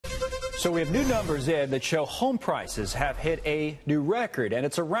So we have new numbers in that show home prices have hit a new record, and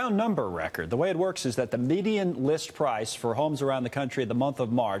it's a round number record. The way it works is that the median list price for homes around the country in the month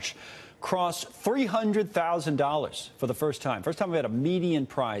of March crossed $300,000 for the first time. First time we had a median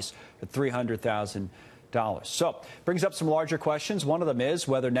price at $300,000. So brings up some larger questions. One of them is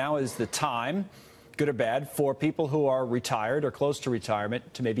whether now is the time, good or bad, for people who are retired or close to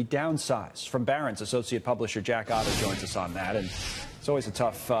retirement to maybe downsize. From Barron's associate publisher Jack Otter joins us on that. And it's always a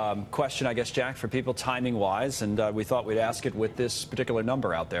tough question, I guess, Jack, for people timing-wise, and we thought we'd ask it with this particular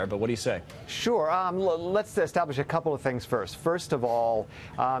number out there. But what do you say? Sure. Let's establish a couple of things first. First of all,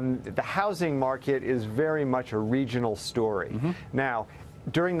 the housing market is very much a regional story. Now,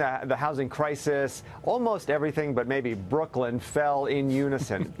 during the housing crisis, almost everything but maybe Brooklyn fell in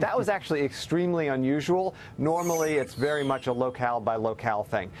unison. That was actually extremely unusual. Normally, it's very much a locale-by-locale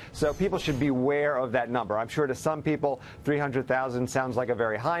thing. So people should be aware of that number. I'm sure to some people, 300,000 sounds like a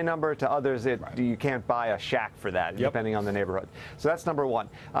very high number. To others, you can't buy a shack for that, depending on the neighborhood. So that's number one.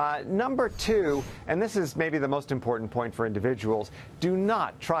 Number two, and this is maybe the most important point for individuals, do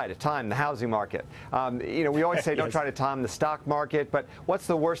not try to time the housing market. We always say don't try to time the stock market, but what's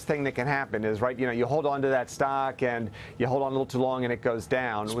the worst thing that can happen is, you hold on to that stock and you hold on a little too long and it goes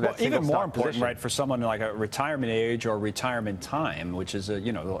down. Even more important, right, for someone like a retirement age or retirement time, which is,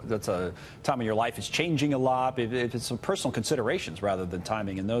 that's a time in your life is changing a lot. It's some personal considerations rather than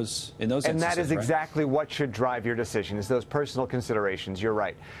timing in those instances. And that is exactly what should drive your decision, is those personal considerations. You're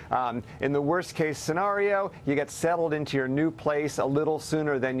right. In the worst case scenario, you get settled into your new place a little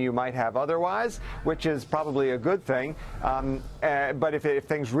sooner than you might have otherwise, which is probably a good thing. But if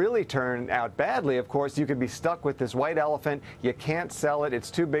things really turn out badly, of course, you could be stuck with this white elephant. You can't sell it. It's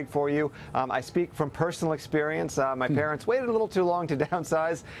too big for you. I speak from personal experience. My parents waited a little too long to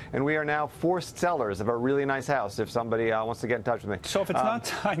downsize, and we are now forced sellers of a really nice house if somebody wants to get in touch with me. So if it's not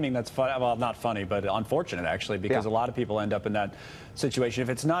timing, that's funny. Well, not funny, but unfortunate, actually, because a lot of people end up in that situation. If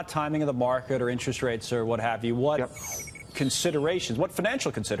it's not timing of the market or interest rates or what have you, what considerations, what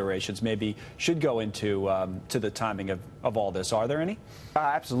financial considerations maybe should go into to the timing of all this? Are there any?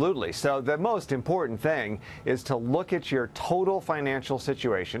 Absolutely. So the most important thing is to look at your total financial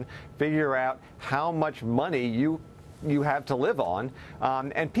situation, figure out how much money you have to live on.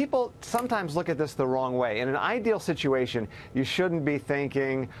 And people sometimes look at this the wrong way. In an ideal situation, you shouldn't be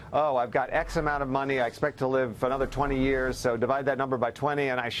thinking, oh, I've got X amount of money, I expect to live for another 20 years, so divide that number by 20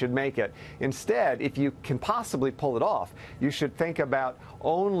 and I should make it. Instead, if you can possibly pull it off, you should think about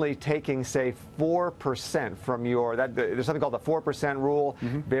only taking, say, 4% from your, there's something called the 4% rule,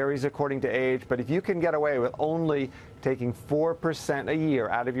 varies according to age, but if you can get away with only taking 4% a year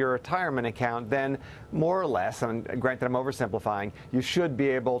out of your retirement account, then more or less, and granted I'm oversimplifying, you should be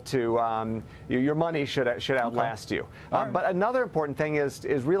able to, your money should outlast you. But another important thing is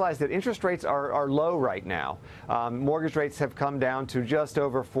realize that interest rates are low right now. Mortgage rates have come down to just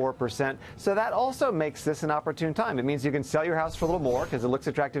over 4%, so that also makes this an opportune time. It means you can sell your house for a little more because it looks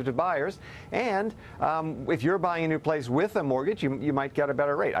attractive to buyers, and if you're buying a new place with a mortgage, you might get a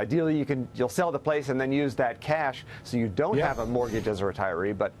better rate. Ideally, you'll sell the place and then use that cash so you don't have a mortgage as a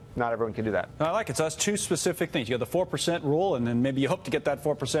retiree, but not everyone can do that. I like it. So that's two specific things. You have the 4% rule, and then maybe you hope to get that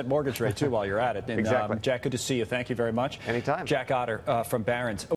 4% mortgage rate, too, while you're at it. And, exactly. Jack, good to see you. Thank you very much. Anytime. Jack Otter from Barron's.